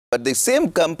But the same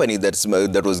company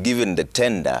that was given the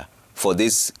tender for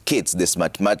these kits, this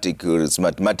mathematic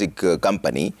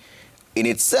company, in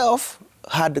itself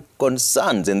had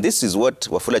concerns. And this is what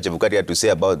Wafula Chebukati had to say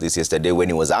about this yesterday when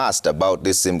he was asked about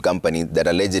this same company that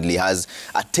allegedly has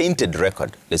a tainted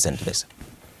record. Listen to this.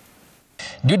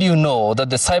 Did you know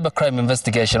that the Cybercrime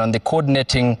Investigation and the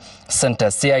Coordinating Center,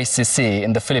 CICC,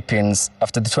 in the Philippines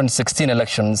after the 2016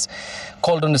 elections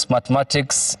called on this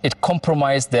mathematics? It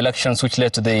compromised the elections which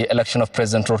led to the election of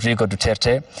President Rodrigo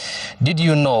Duterte. Did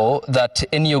you know that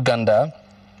in Uganda,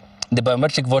 the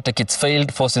biometric voter kits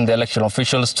failed, forcing the election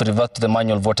officials to revert to the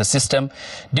manual voter system?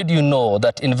 Did you know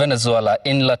that in Venezuela,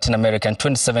 in Latin America in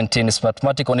 2017,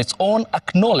 Smartmatic on its own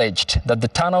acknowledged that the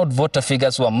turnout voter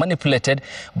figures were manipulated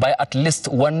by at least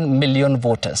 1 million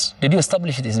voters? Did you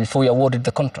establish this before you awarded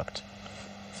the contract?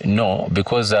 No,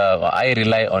 because I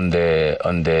rely on the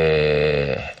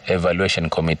evaluation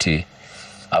committee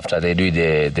after they do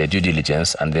the due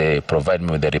diligence and they provide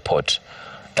me with the report.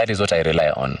 That is what I rely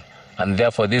on. And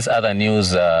therefore, these other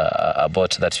news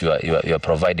about that you are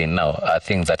providing now are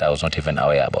things that I was not even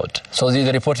aware about. So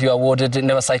the report you awarded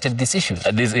never cited these issues?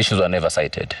 These issues were never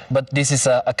cited. But this is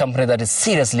a company that is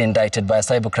seriously indicted by a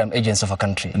cybercrime agency of a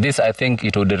country. This, I think,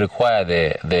 it would require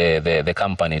the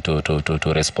company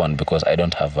to respond, because I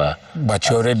don't have a... But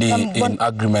you're already in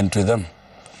agreement with them?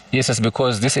 Yes, it's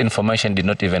because this information did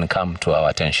not even come to our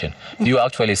attention. You are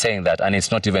actually saying that, and it's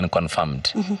not even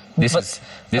confirmed. This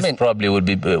probably will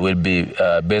be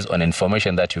based on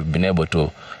information that you've been able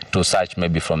to search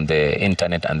maybe from the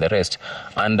internet and the rest.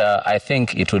 And I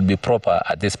think it would be proper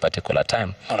at this particular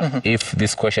time if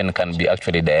this question can be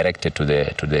actually directed to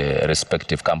the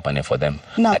respective company for them.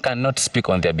 No. I cannot speak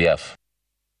on their behalf.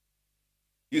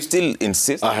 You still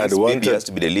insist has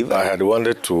to be delivered? I had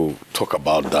wanted to talk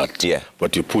about that,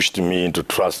 but you pushed me into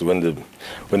trust when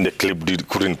the clip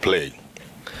couldn't play.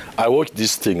 I watched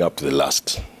this thing up to the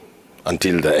last,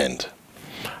 until the end.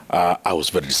 I was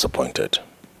very disappointed.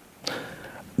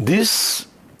 This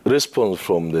response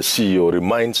from the CEO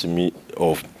reminds me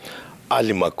of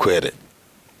Ali Makwere,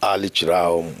 Ali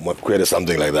Chirao Makwere,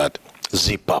 something like that,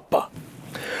 Z-Papa.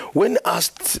 When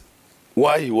asked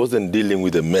why he wasn't dealing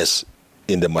with the mess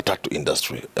in the matatu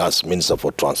industry as Minister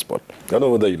for Transport, I don't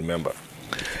know whether you remember,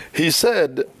 he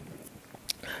said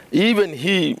even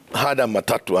he had a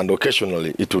matatu and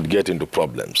occasionally it would get into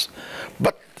problems.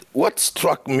 But what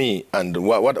struck me and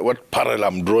what parallel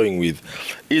I'm drawing with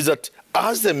is that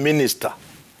as the minister,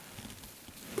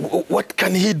 what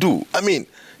can he do? I mean,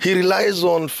 he relies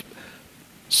on...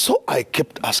 So I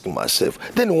kept asking myself,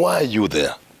 then why are you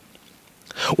there?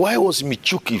 Why was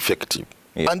Michuki effective?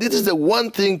 Yeah. And this is the one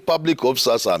thing public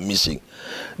officers are missing.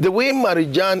 The way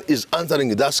Marjan is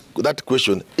answering that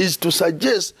question is to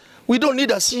suggest we don't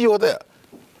need a CEO there.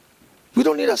 We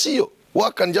don't need a CEO.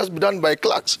 Work can just be done by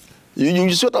clerks. You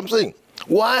see what I'm saying?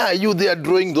 Why are you there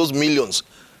drawing those millions?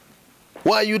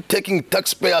 Why are you taking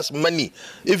taxpayers' money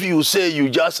if you say you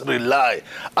just rely?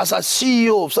 As a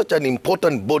CEO of such an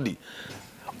important body,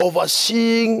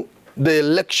 overseeing the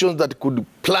elections that could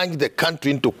plunge the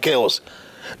country into chaos,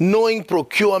 knowing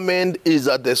procurement is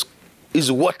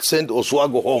what sent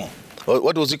Oswago home.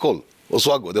 What was he called?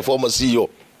 Oswago, the former CEO.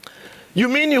 You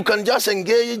mean you can just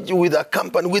engage with a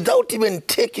company without even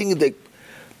taking the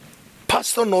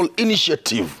personal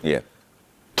initiative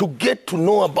to get to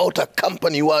know about a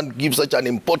company you want to give such an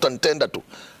important tender to?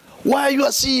 Why are you a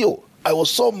CEO? I was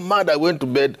so mad I went to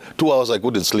bed 2 hours I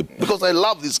couldn't sleep because I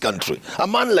love this country. A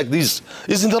man like this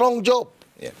is in the wrong job.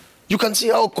 You can see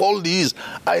how cold he is.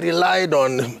 I relied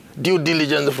on due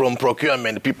diligence from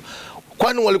procurement people.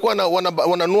 Kwani walikuwa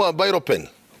wananunua biro pen?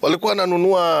 Walikuwa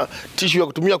wananunua tissue ya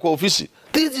kutumia kwa ofisi?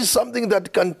 This is something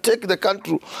that can take the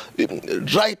country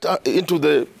right into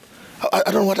the... I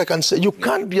don't know what I can say. You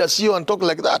can't be a CEO and talk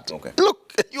like that. Okay.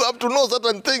 Look, you have to know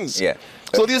certain things.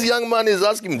 So this young man is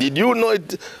asking, did you know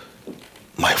it?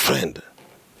 My friend,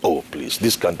 oh please,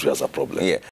 this country has a problem.